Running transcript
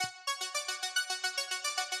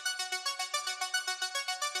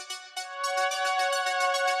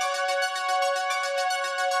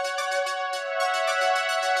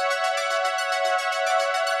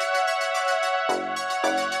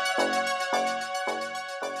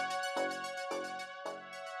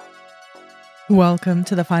Welcome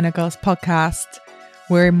to the Final Girls podcast.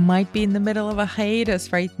 We might be in the middle of a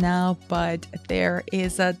hiatus right now, but there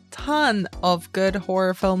is a ton of good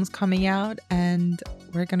horror films coming out and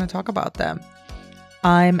we're going to talk about them.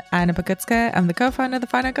 I'm Anna Pokutska. I'm the co-founder of the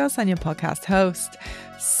Final Girls and your podcast host.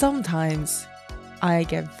 Sometimes I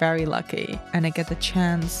get very lucky and I get the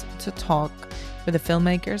chance to talk with the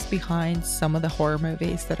filmmakers behind some of the horror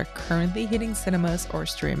movies that are currently hitting cinemas or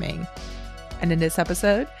streaming. And in this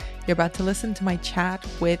episode, you're about to listen to my chat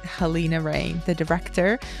with Halina Reijn, the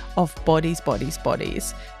director of Bodies, Bodies,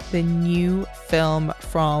 Bodies, the new film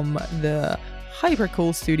from the hyper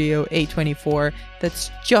cool studio A24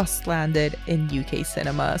 that's just landed in UK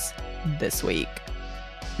cinemas this week.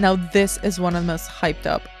 Now, this is one of the most hyped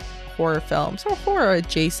up horror films or horror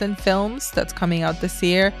adjacent films that's coming out this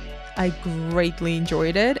year. I greatly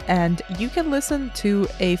enjoyed it, and you can listen to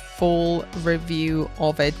a full review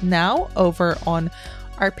of it now over on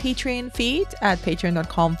our Patreon feed at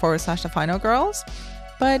patreon.com/thefinalgirls.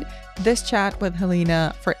 But this chat with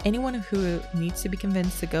Halina, for anyone who needs to be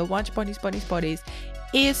convinced to go watch Bodies, Bodies, Bodies,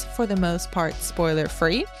 is for the most part spoiler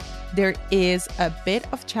free. There is a bit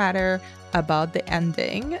of chatter about the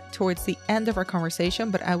ending towards the end of our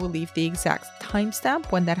conversation, but I will leave the exact timestamp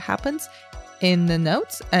when that happens in the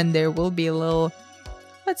notes, and there will be a little,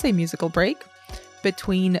 let's say, musical break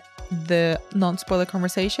between the non-spoiler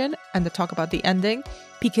conversation and the talk about the ending,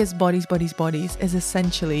 because Bodies, Bodies, Bodies is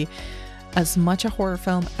essentially as much a horror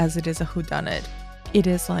film as it is a whodunit. It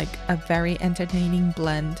is like a very entertaining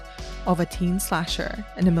blend of a teen slasher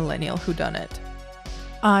and a millennial whodunit.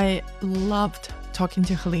 I loved talking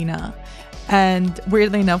to Halina. And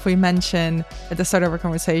weirdly enough, we mentioned at the start of our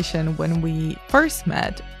conversation when we first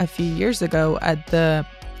met a few years ago at the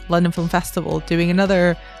London Film Festival doing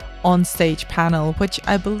another on-stage panel, which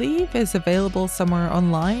I believe is available somewhere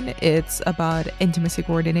online. It's about intimacy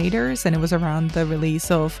coordinators, and it was around the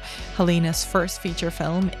release of Halina's first feature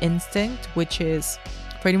film, Instinct, which is,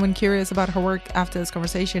 for anyone curious about her work after this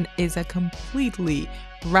conversation, is a completely,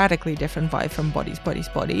 radically different vibe from Bodies, Bodies,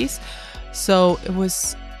 Bodies. So it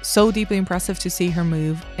was so deeply impressive to see her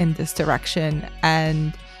move in this direction,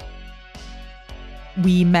 and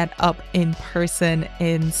we met up in person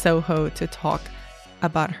in Soho to talk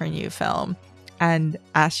about her new film. And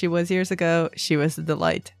as she was years ago, she was a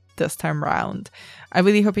delight this time round. I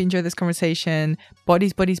really hope you enjoy this conversation.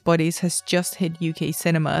 Bodies, Bodies, Bodies has just hit UK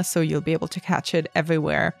cinema, so you'll be able to catch it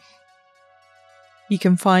everywhere. You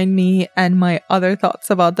can find me and my other thoughts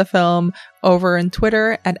about the film over on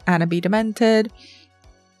Twitter at AnnaBDemented.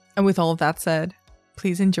 And with all of that said,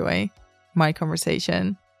 please enjoy my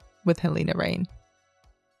conversation with Halina Reijn.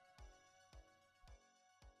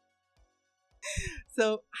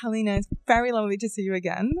 So, Halina, it's very lovely to see you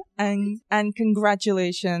again. And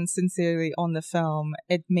congratulations sincerely on the film.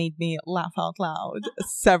 It made me laugh out loud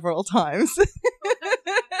several times.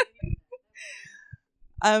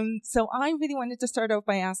 So I really wanted to start off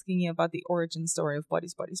by asking you about the origin story of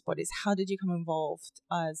Bodies, Bodies, Bodies. How did you come involved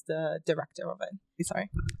as the director of it?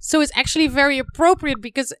 Sorry. So it's actually very appropriate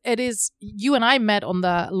because it is, you and I met on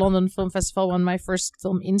the London Film Festival when my first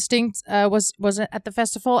film Instinct was at the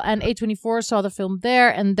festival, and A24 saw the film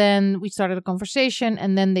there, and then we started a conversation,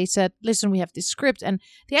 and then they said, listen, we have this script, and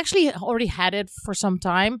they actually already had it for some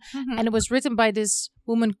time, and it was written by this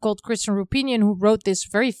woman called Kristen Rupinian, who wrote this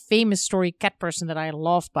very famous story, Cat Person, that I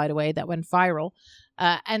loved, by the way, that went viral.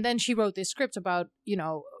 And then she wrote this script about,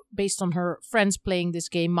 based on her friends playing this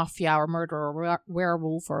game, Mafia or Murder or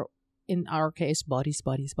Werewolf, or in our case, Bodies,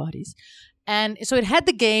 Bodies, Bodies. And so it had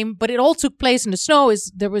the game, but it all took place in the snow. It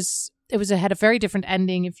had a very different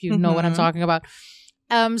ending, if you know what I'm talking about.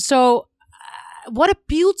 So what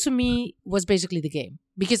appealed to me was basically the game,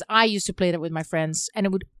 because I used to play that with my friends and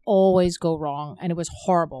it would always go wrong and it was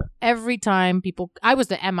horrible. Every time I was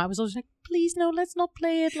the Emma, I was always like, please no, let's not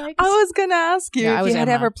play it. Like, I was going to ask you if you had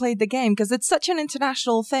Emma. ever played the game, because it's such an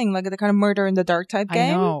international thing, like the kind of Murder in the Dark type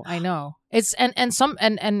game. I know. It's and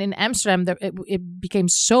in Amsterdam it became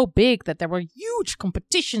so big that there were huge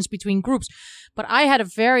competitions between groups. But I had a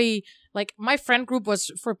very, like, my friend group was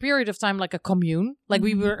for a period of time like a commune. Like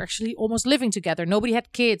we were actually almost living together. Nobody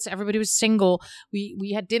had kids. Everybody was single.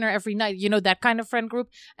 We had dinner every night. That kind of friend group.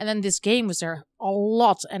 And then this game was there a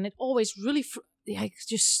lot, and it always really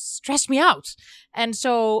just stressed me out. And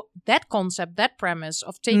so that concept, that premise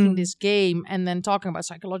of taking this game and then talking about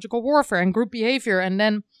psychological warfare and group behavior, and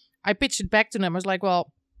then I pitched it back to them. I was like,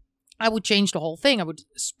 well, I would change the whole thing. I would,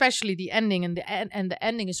 especially the ending, and the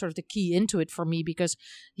ending is sort of the key into it for me, because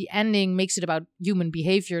the ending makes it about human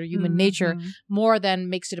behavior, human nature, more than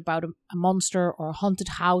makes it about a monster or a haunted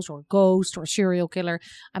house or a ghost or a serial killer.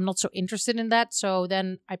 I'm not so interested in that. So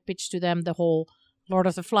then I pitched to them the whole Lord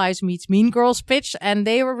of the Flies meets Mean Girls pitch, and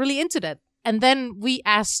they were really into that. And then we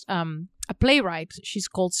asked a playwright. She's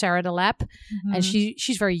called Sarah DeLapp, and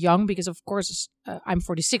she's very young, because of course I'm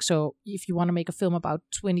 46. So if you want to make a film about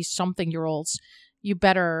 20-something-year-olds, you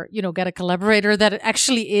better get a collaborator that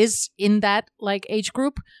actually is in that like age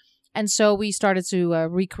group. And so we started to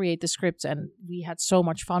recreate the script, and we had so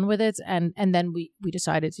much fun with it. And then we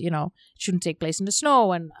decided it shouldn't take place in the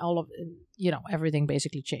snow, and all of everything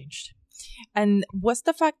basically changed. And was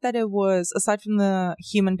the fact that it was, aside from the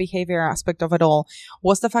human behavior aspect of it all,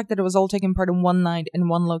 was the fact that it was all taking part in one night in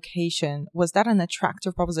one location, was that an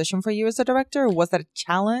attractive proposition for you as a director? Or was that a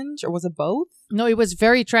challenge, or was it both? No, it was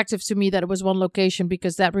very attractive to me that it was one location,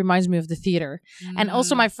 because that reminds me of the theater. And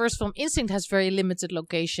also my first film, Instinct, has very limited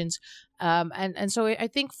locations. And so I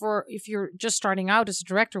think if you're just starting out as a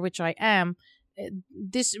director, which I am,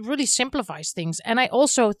 this really simplifies things. And I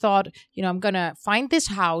also thought, I'm going to find this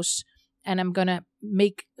house, and I'm going to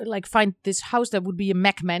find this house that would be a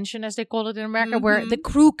Mac mansion, as they call it in America, where the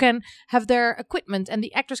crew can have their equipment and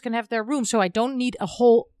the actors can have their room. So I don't need a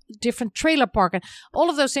whole different trailer park. And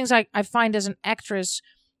all of those things I find as an actress,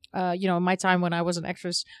 in my time when I was an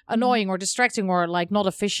actress, annoying or distracting or like not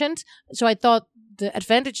efficient. So I thought the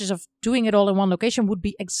advantages of doing it all in one location would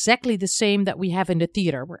be exactly the same that we have in the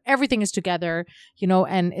theater, where everything is together,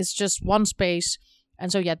 and it's just one space.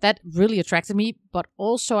 And so, that really attracted me. But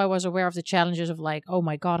also I was aware of the challenges of like, oh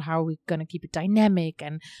my God, how are we going to keep it dynamic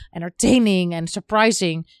and entertaining and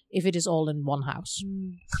surprising if it is all in one house?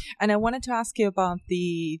 And I wanted to ask you about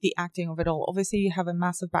the acting of it all. Obviously, you have a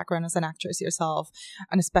massive background as an actress yourself,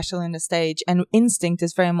 and especially in the stage. And Instinct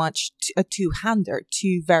is very much a two-hander,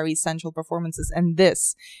 two very central performances. And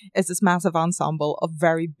this is this massive ensemble of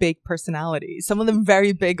very big personalities, some of them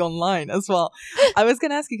very big online as well. I was going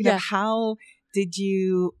to ask you, how did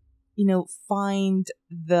you, find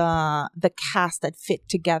the cast that fit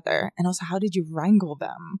together? And also, how did you wrangle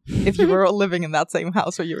them if you were all living in that same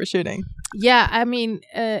house where you were shooting? Yeah, I mean,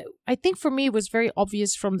 I think for me it was very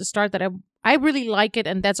obvious from the start that I really like it.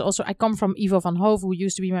 And that's also, I come from Ivo van Hove, who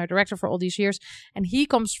used to be my director for all these years. And he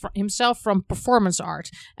comes himself from performance art.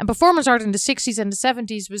 And performance art in the 60s and the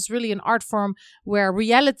 70s was really an art form where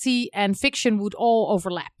reality and fiction would all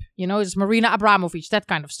overlap. It's Marina Abramovic, that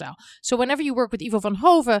kind of style. So whenever you work with Ivo van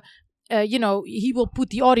Hove, he will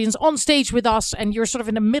put the audience on stage with us, and you're sort of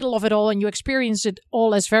in the middle of it all, and you experience it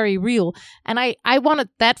all as very real. And I wanted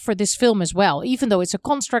that for this film as well. Even though it's a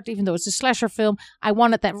construct, even though it's a slasher film, I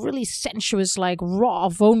wanted that really sensuous, like raw,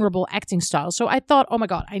 vulnerable acting style. So I thought, oh my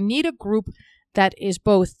God, I need a group that is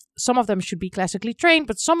both, some of them should be classically trained,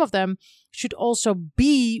 but some of them should also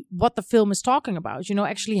be what the film is talking about,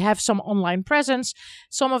 actually have some online presence.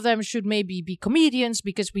 Some of them should maybe be comedians,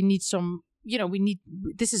 because we need some,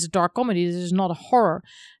 this is a dark comedy, this is not a horror.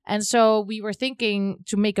 And so we were thinking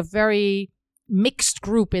to make a very mixed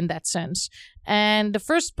group in that sense. And the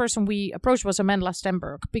first person we approached was Amanda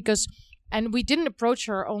Stenberg, and we didn't approach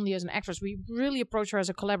her only as an actress. We really approached her as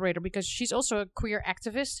a collaborator, because she's also a queer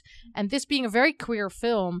activist. And this being a very queer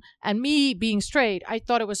film, and me being straight, I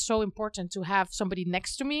thought it was so important to have somebody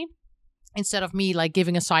next to me instead of me like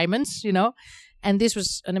giving assignments, And this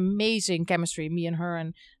was an amazing chemistry, me and her.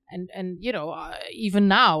 And even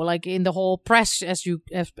now, like in the whole press,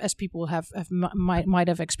 as people might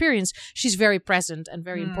have experienced, she's very present and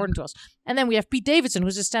very important to us. And then we have Pete Davidson,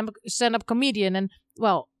 who's a stand-up comedian, and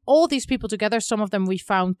well, all these people together. Some of them we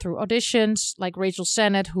found through auditions, like Rachel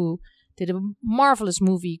Sennett, who did a marvelous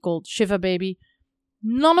movie called Shiva Baby.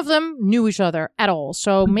 None of them knew each other at all,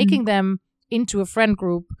 so making them into a friend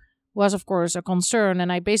group was, of course, a concern.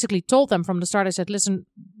 And I basically told them from the start, I said, listen,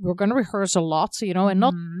 we're going to rehearse a lot, and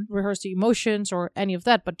not rehearse the emotions or any of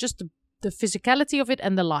that, but just the physicality of it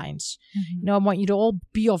and the lines. I want you to all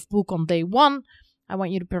be off book on day one. I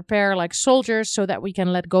want you to prepare like soldiers so that we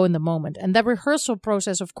can let go in the moment. And that rehearsal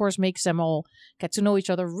process, of course, makes them all get to know each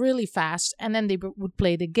other really fast. And then they would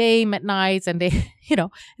play the game at night, and they,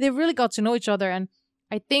 they really got to know each other. And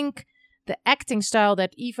I think the acting style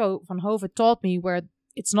that Ivo van Hove taught me, where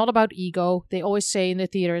it's not about ego. They always say in the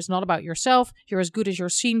theater, it's not about yourself. You're as good as your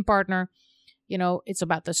scene partner. It's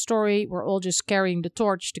about the story. We're all just carrying the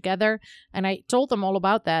torch together. And I told them all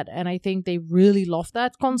about that. And I think they really love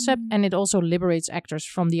that concept. And it also liberates actors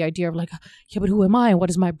from the idea of like, yeah, but who am I? What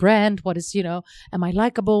is my brand? What is, am I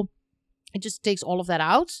likable? It just takes all of that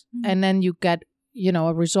out. And then you get,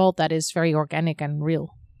 a result that is very organic and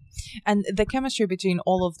real. And the chemistry between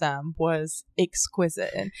all of them was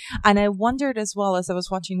exquisite. And I wondered as well as I was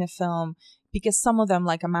watching the film, because some of them,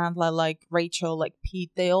 like Amanda, like Rachel, like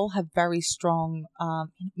Pete, they all have very strong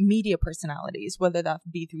media personalities, whether that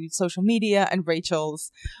be through social media, and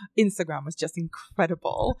Rachel's Instagram was just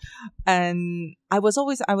incredible. And I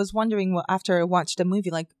was wondering, well, after I watched the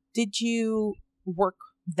movie, like, did you work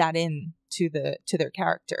that in to their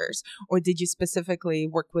characters, or did you specifically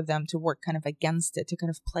work with them to work kind of against it, to kind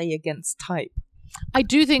of play against type? I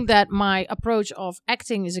do think that my approach of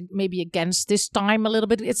acting is maybe against this time a little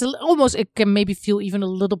bit. It's almost, it can maybe feel even a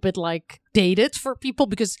little bit like dated for people,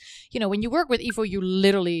 because, you know, when you work with Ivo, you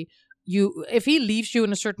literally, if he leaves you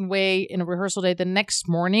in a certain way in a rehearsal day, the next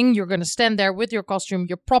morning you're going to stand there with your costume,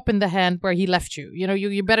 your prop in the hand where he left you. You know,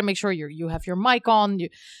 you better make sure you have your mic on.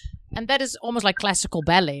 And that is almost like classical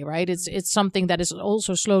ballet, right? It's something that is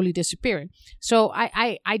also slowly disappearing. So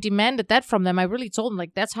I demanded that from them. I really told them,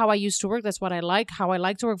 like, that's how I used to work. That's what I like, how I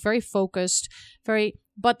like to work, very focused, very...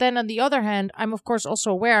 But then on the other hand, I'm of course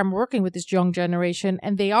also aware I'm working with this young generation,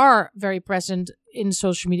 and they are very present in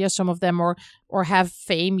social media, some of them, or have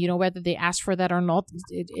fame, you know, whether they ask for that or not,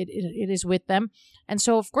 it is with them. And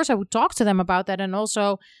so of course I would talk to them about that. And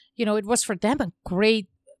also, you know, it was for them a great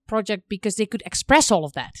project because they could express all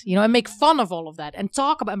of that, you know, and make fun of all of that and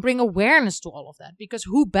talk about and bring awareness to all of that, because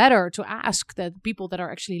who better to ask the people that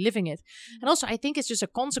are actually living it. And also I think it's just a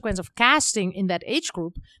consequence of casting in that age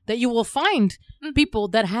group that you will find people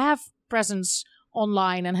that have presence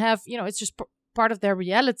online and have, you know, it's just part of their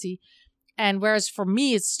reality. And whereas for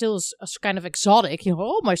me, it's still a kind of exotic, you know,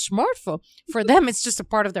 oh, my smartphone. For them, it's just a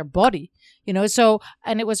part of their body, you know. So,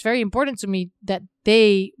 and it was very important to me that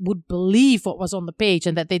they would believe what was on the page,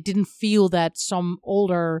 and that they didn't feel that some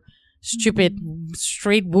older, stupid,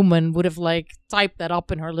 straight woman would have like typed that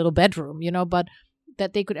up in her little bedroom, you know, but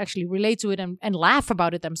that they could actually relate to it and laugh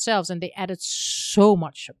about it themselves. And they added so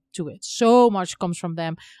much to it. So much comes from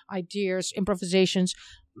them. Ideas, improvisations,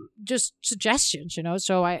 just suggestions, you know.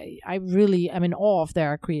 So I really am in awe of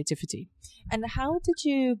their creativity. And how did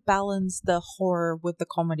you balance the horror with the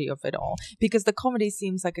comedy of it all? Because the comedy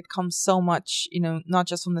seems like it comes so much, you know, not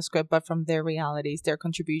just from the script, but from their realities, their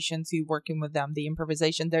contributions, you working with them, the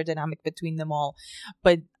improvisation, their dynamic between them all.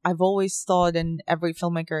 But I've always thought, and every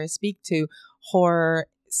filmmaker I speak to, horror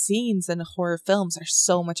scenes and horror films are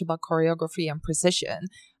so much about choreography and precision.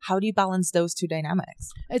 How do you balance those two dynamics?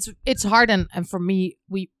 It's hard, and for me,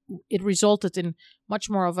 it resulted in much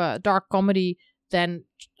more of a dark comedy than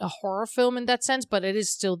a horror film in that sense, but it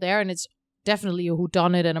is still there, and it's definitely a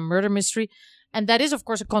whodunit and a murder mystery. And that is, of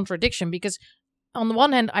course, a contradiction, because on the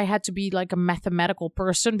one hand, I had to be like a mathematical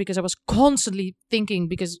person, because I was constantly thinking,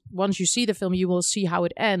 because once you see the film, you will see how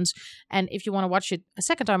it ends. And if you want to watch it a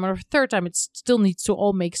second time or a third time, it still needs to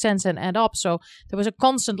all make sense and add up. So there was a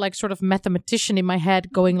constant like sort of mathematician in my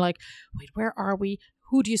head going like, wait, where are we?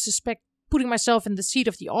 Who do you suspect? Putting myself in the seat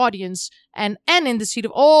of the audience and in the seat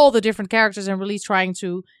of all the different characters, and really trying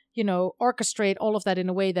to, you know, orchestrate all of that in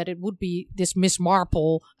a way that it would be this Miss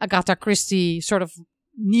Marple, Agatha Christie sort of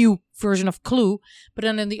new version of Clue. But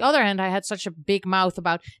then on the other hand, I had such a big mouth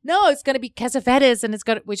about, no, it's going to be Cassavetes, and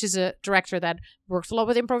which is a director that works a lot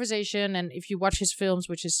with improvisation. And if you watch his films,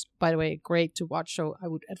 which is, by the way, great to watch, so I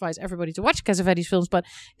would advise everybody to watch Cassavetes films, but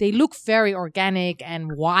they look very organic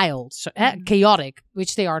and wild, so, chaotic,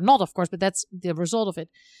 which they are not, of course, but that's the result of it.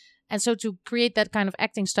 And so to create that kind of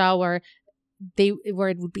acting style where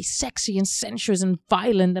it would be sexy and sensuous and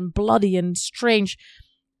violent and bloody and strange.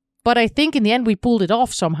 But I think in the end, we pulled it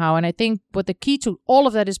off somehow. And I think what the key to all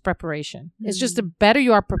of that is preparation. It's just the better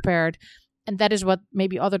you are prepared. And that is what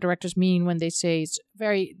maybe other directors mean when they say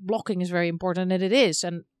blocking is very important. And it is.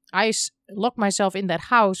 And I locked myself in that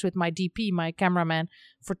house with my DP, my cameraman,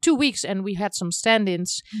 for 2 weeks. And we had some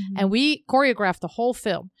stand-ins. And we choreographed the whole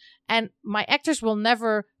film. And my actors will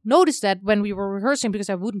never notice that when we were rehearsing, because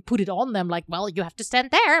I wouldn't put it on them like, well, you have to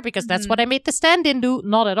stand there because that's what I made the stand-in do.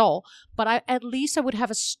 Not at all. But at least I would have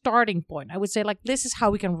a starting point. I would say, like, this is how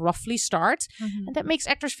we can roughly start. And that makes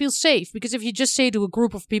actors feel safe. Because if you just say to a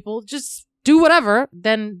group of people, just do whatever,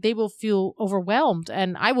 then they will feel overwhelmed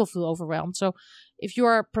and I will feel overwhelmed. So if you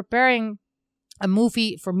are preparing a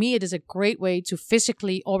movie, for me, it is a great way to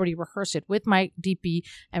physically already rehearse it with my DP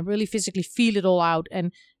and really physically feel it all out.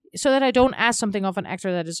 And so that I don't ask something of an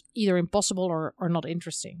actor that is either impossible or not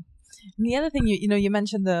interesting. And the other thing, you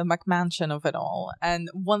mentioned the McMansion of it all. And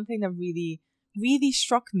one thing that really, really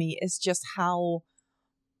struck me is just how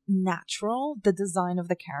natural the design of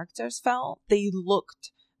the characters felt. They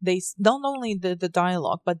not only the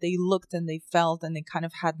dialogue, but they looked and they felt, and they kind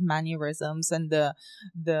of had mannerisms and the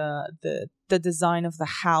the design of the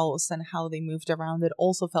house and how they moved around, it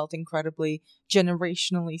also felt incredibly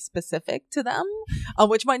generationally specific to them,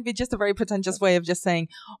 which might be just a very pretentious way of just saying,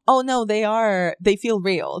 oh no, they feel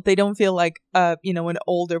real. They don't feel like, an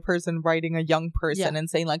older person writing a young person and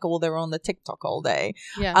saying like, oh, well, they're on the TikTok all day.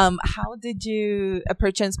 Yeah. How did you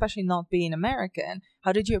approach, and especially not being American,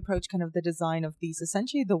 how did you approach kind of the design of these,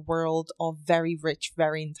 essentially the world of very rich,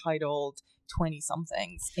 very entitled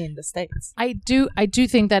 20-somethings in the States? I do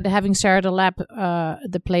think that having Sarah DeLapp,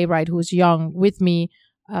 the playwright who was young, with me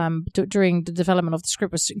during the development of the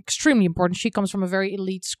script was extremely important. She comes from a very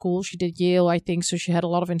elite school. She did Yale, I think, so she had a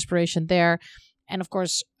lot of inspiration there. And of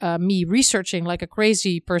course, me researching like a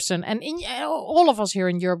crazy person. And all of us here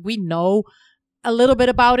in Europe, we know a little bit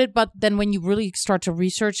about it. But then when you really start to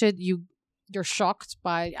research it, you're shocked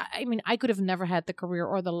by, I mean, I could have never had the career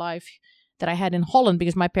or the life that I had in Holland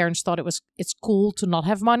because my parents thought it's cool to not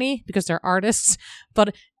have money because they're artists.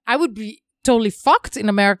 But I would be totally fucked in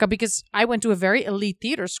America because I went to a very elite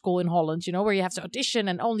theater school in Holland, where you have to audition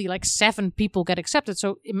and only like 7 people get accepted.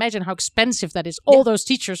 So imagine how expensive that is. All those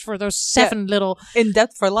teachers for those 7 little... In debt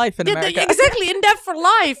for life in America. Exactly, in debt for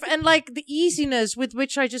life. And like the easiness with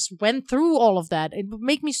which I just went through all of that. It would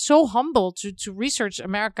make me so humble to research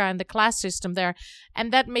America and the class system there.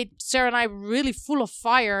 And that made Sarah and I really full of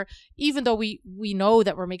fire, even though we know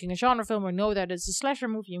that we're making a genre film, we know that it's a slasher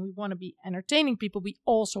movie and we want to be entertaining people. We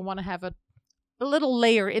also want to have a little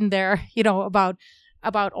layer in there,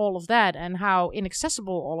 about all of that and how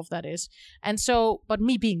inaccessible all of that is. And so, but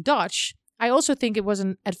me being Dutch, I also think it was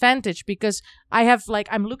an advantage because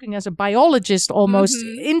I'm looking as a biologist almost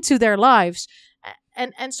into their lives.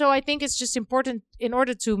 And so I think it's just important, in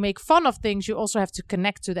order to make fun of things, you also have to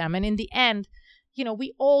connect to them. And in the end,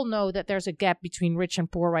 we all know that there's a gap between rich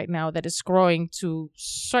and poor right now that is growing to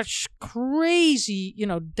such crazy,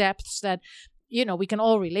 depths that we can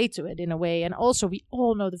all relate to it in a way. And also we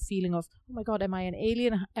all know the feeling of, oh my God, am I an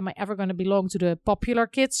alien? Am I ever going to belong to the popular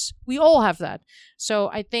kids? We all have that. So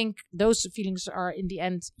I think those feelings are in the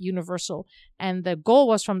end universal. And the goal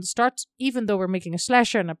was from the start, even though we're making a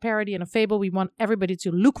slasher and a parody and a fable, we want everybody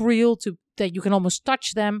to look real, that you can almost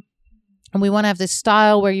touch them. And we want to have this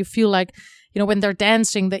style where you feel like, when they're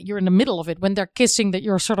dancing, that you're in the middle of it. When they're kissing, that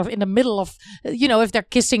you're sort of in the middle of, if they're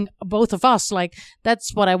kissing both of us, like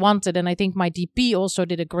that's what I wanted. And I think my DP also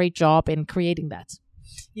did a great job in creating that.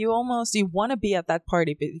 You want to be at that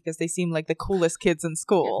party because they seem like the coolest kids in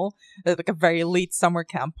school, like a very elite summer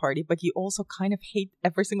camp party, but you also kind of hate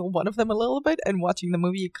every single one of them a little bit. And watching the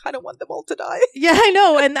movie, you kind of want them all to die. Yeah, I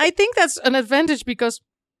know. And I think that's an advantage because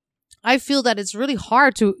I feel that it's really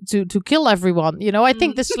hard to kill everyone. I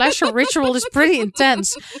think the slasher ritual is pretty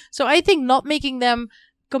intense. So I think not making them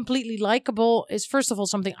completely likable is, first of all,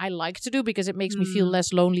 something I like to do because it makes me feel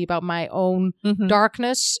less lonely about my own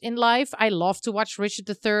darkness in life. I love to watch Richard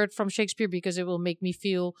III from Shakespeare because it will make me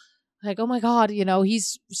feel like, oh my God,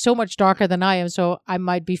 he's so much darker than I am, so I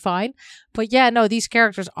might be fine. But yeah, no, these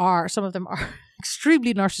characters some of them are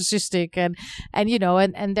extremely narcissistic and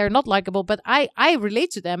they're not likable, but I relate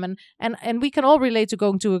to them and we can all relate to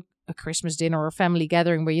going to a Christmas dinner or a family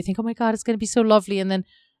gathering where you think, oh my God, it's going to be so lovely. And then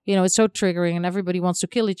it's so triggering and everybody wants to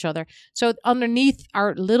kill each other. So underneath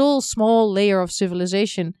our little small layer of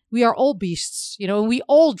civilization, we are all beasts, and we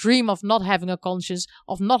all dream of not having a conscience,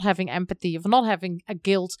 of not having empathy, of not having a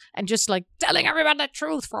guilt, and just like telling everyone the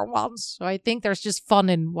truth for once. So I think there's just fun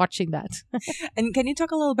in watching that. And can you talk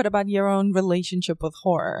a little bit about your own relationship with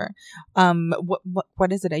horror?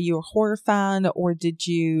 What is it? Are you a horror fan, or did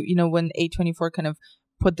you, when A24 kind of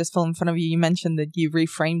put this film in front of you, you mentioned that you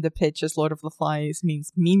reframed the pitch as Lord of the Flies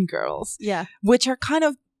means Mean Girls. Yeah. Which are kind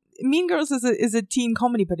of, Mean Girls is a teen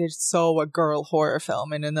comedy, but it's so a girl horror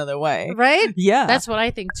film in another way. Right? Yeah. That's what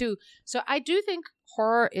I think too. So I do think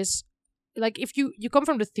horror is, like, if you come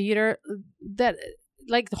from the theater, that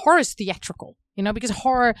like the horror is theatrical, because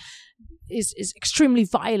horror is extremely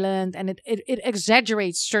violent and it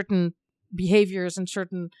exaggerates certain behaviors and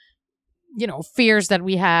certain, fears that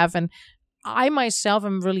we have. And I myself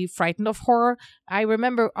am really frightened of horror. I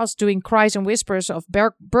remember us doing Cries and Whispers of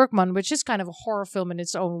Bergman, which is kind of a horror film in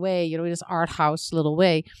its own way, in this art house little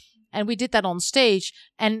way. And we did that on stage,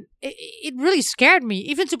 and it really scared me.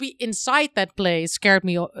 Even to be inside that play scared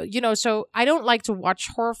me, So I don't like to watch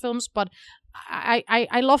horror films, but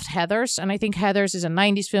I loved Heathers, and I think Heathers is a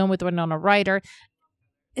 90s film with Winona Ryder.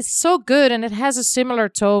 It's so good, and it has a similar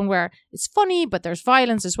tone where it's funny, but there's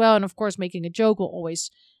violence as well. And of course, making a joke will always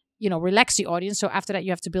relax the audience. So after that,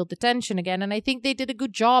 you have to build the tension again. And I think they did a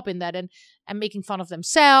good job in that and making fun of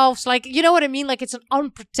themselves. Like, you know what I mean? Like, it's an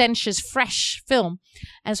unpretentious, fresh film.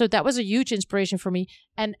 And so that was a huge inspiration for me.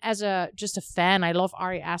 And as just a fan, I love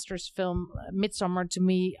Ari Aster's film, Midsommar, to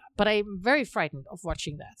me. But I'm very frightened of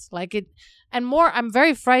watching that. Like it, and more, I'm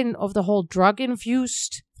very frightened of the whole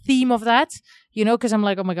drug-infused theme of that, because I'm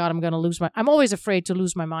like, oh my God, I'm always afraid to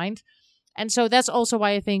lose my mind. And so that's also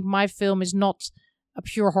why I think my film is not a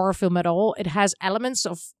pure horror film at all. It has elements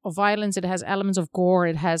of violence. It has elements of gore.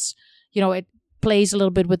 It has, it plays a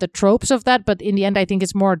little bit with the tropes of that. But in the end, I think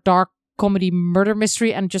it's more a dark comedy murder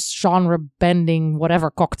mystery and just genre bending whatever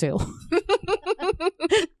cocktail.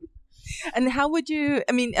 And how would you,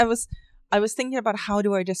 I was thinking about how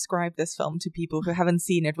do I describe this film to people who haven't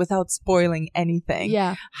seen it without spoiling anything.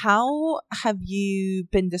 Yeah. How have you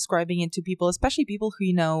been describing it to people, especially people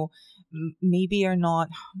who, maybe are not...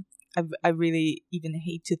 I really even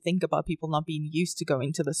hate to think about people not being used to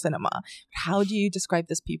going to the cinema. How do you describe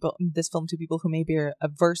this film to people who maybe are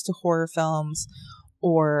averse to horror films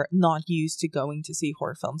or not used to going to see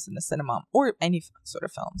horror films in the cinema or any sort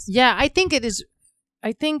of films? Yeah, I think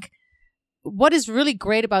what is really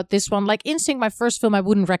great about this one, like Instinct, my first film, I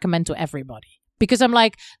wouldn't recommend to everybody because I'm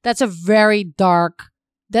like, that's a very dark,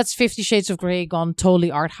 that's 50 Shades of Grey gone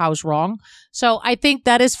totally art house wrong. So I think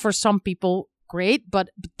that is for some people great, but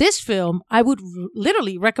this film I would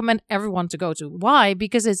literally recommend everyone to go to. Why?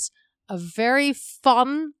 Because it's a very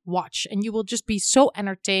fun watch and you will just be so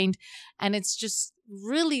entertained, and it's just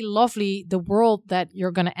really lovely, the world that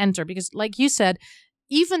you're going to enter, because like you said,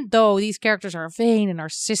 even though these characters are vain and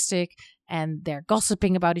narcissistic and they're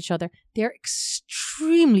gossiping about each other, they're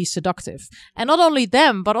extremely seductive. And not only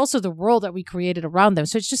them, but also the world that we created around them.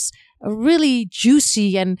 So it's just a really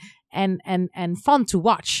juicy and fun to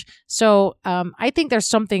watch. So I think there's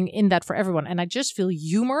something in that for everyone. And I just feel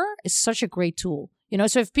humor is such a great tool.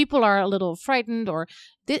 So if people are a little frightened or,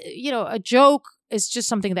 a joke is just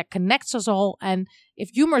something that connects us all. And if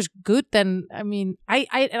humor is good, then,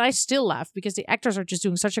 I still laugh because the actors are just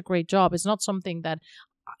doing such a great job. It's not something that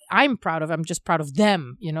I'm proud of. I'm just proud of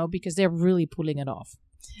them, because they're really pulling it off.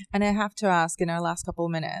 And I have to ask in our last couple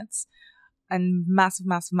of minutes, and massive,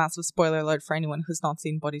 massive, massive spoiler alert for anyone who's not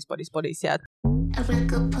seen Bodies, Bodies, Bodies yet. You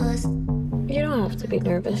don't have to be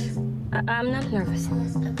nervous. I'm not nervous.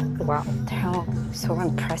 Wow, they're so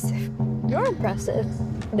impressive. You're impressive.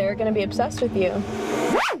 They're going to be obsessed with you.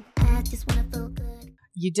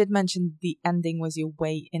 You did mention the ending was your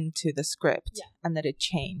way into the script and that it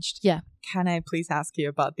changed. Yeah. Can I please ask you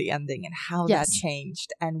about the ending and how that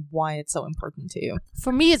changed and why it's so important to you?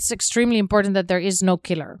 For me, it's extremely important that there is no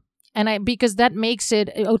killer. And because that makes it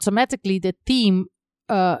automatically the theme,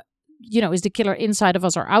 is the killer inside of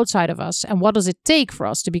us or outside of us? And what does it take for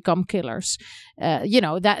us to become killers?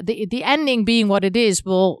 That the ending being what it is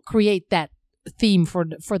will create that theme for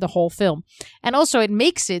the whole film. And also it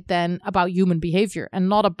makes it then about human behavior and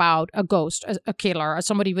not about a ghost, a killer, or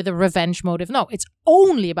somebody with a revenge motive. No, it's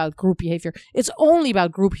only about group behavior. It's only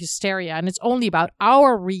about group hysteria, and it's only about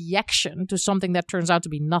our reaction to something that turns out to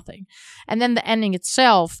be nothing. And then the ending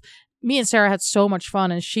itself, me and Sarah had so much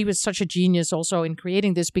fun, and she was such a genius also in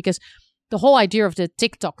creating this, because the whole idea of the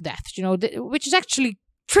TikTok death, which is actually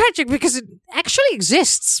tragic because it actually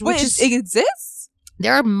exists. It exists?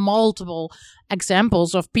 There are multiple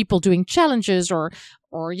examples of people doing challenges or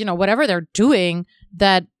whatever they're doing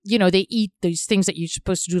that, they eat these things that you're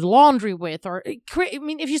supposed to do the laundry with. Or,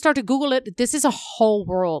 if you start to Google it, this is a whole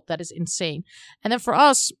world that is insane. And then for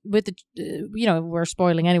us, with the, we're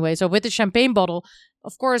spoiling anyway. So with the champagne bottle,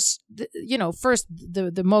 of course, first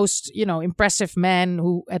the most, impressive man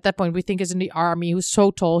who at that point we think is in the army, who's so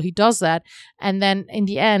tall, he does that. And then in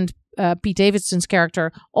the end, Pete Davidson's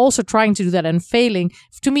character also trying to do that and failing.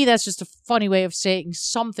 To me, that's just a funny way of saying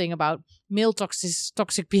something about male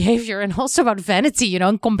toxic behavior, and also about vanity,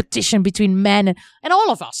 and competition between men and all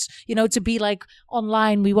of us, to be like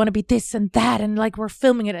online, we want to be this and that, and like we're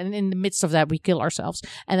filming it, and in the midst of that we kill ourselves,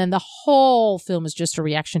 and then the whole film is just a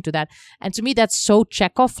reaction to that. And to me, that's so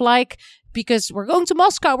Chekhov-like, because we're going to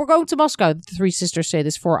Moscow. The three sisters say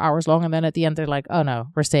this 4 hours long, and then at the end they're like, oh no,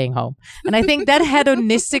 we're staying home. And I think that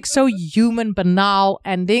hedonistic, so human, banal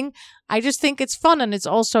ending, I just think it's fun. And it's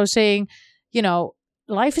also saying,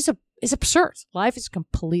 life is absurd. Life is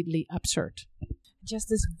completely absurd. Just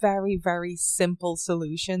this very, very simple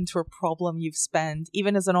solution to a problem you've spent,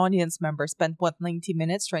 even as an audience member, 90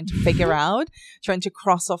 minutes trying to figure out, trying to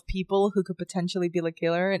cross off people who could potentially be the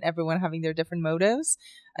killer, and everyone having their different motives,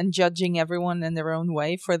 and judging everyone in their own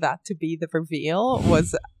way for that to be the reveal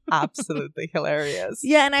was absolutely hilarious.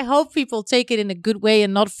 Yeah, and I hope people take it in a good way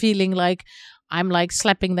and not feeling like, I'm like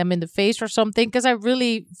slapping them in the face or something, because I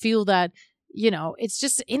really feel that, it's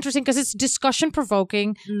just interesting because it's discussion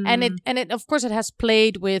provoking, and it of course it has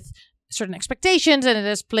played with certain expectations, and it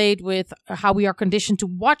has played with how we are conditioned to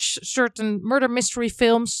watch certain murder mystery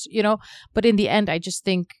films, but in the end I just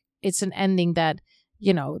think it's an ending that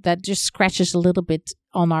that just scratches a little bit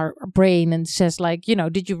on our brain and says like,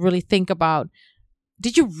 did you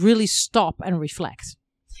really stop and reflect?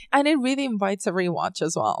 And it really invites a rewatch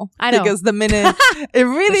as well. I know. Because the minute it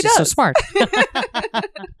really does. So smart.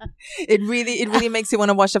 It really makes you want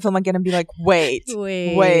to watch the film again and be like, wait,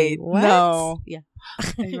 what? No. Yeah.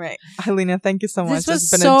 Right. Halina, thank you so much. This was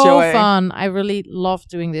it's been so a joy. fun. I really love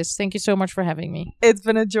doing this. Thank you so much for having me. It's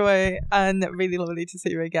been a joy and really lovely to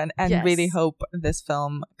see you again. And Yes. really hope this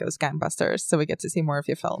film goes gangbusters so we get to see more of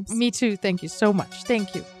your films. Me too. Thank you so much.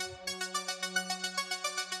 Thank you.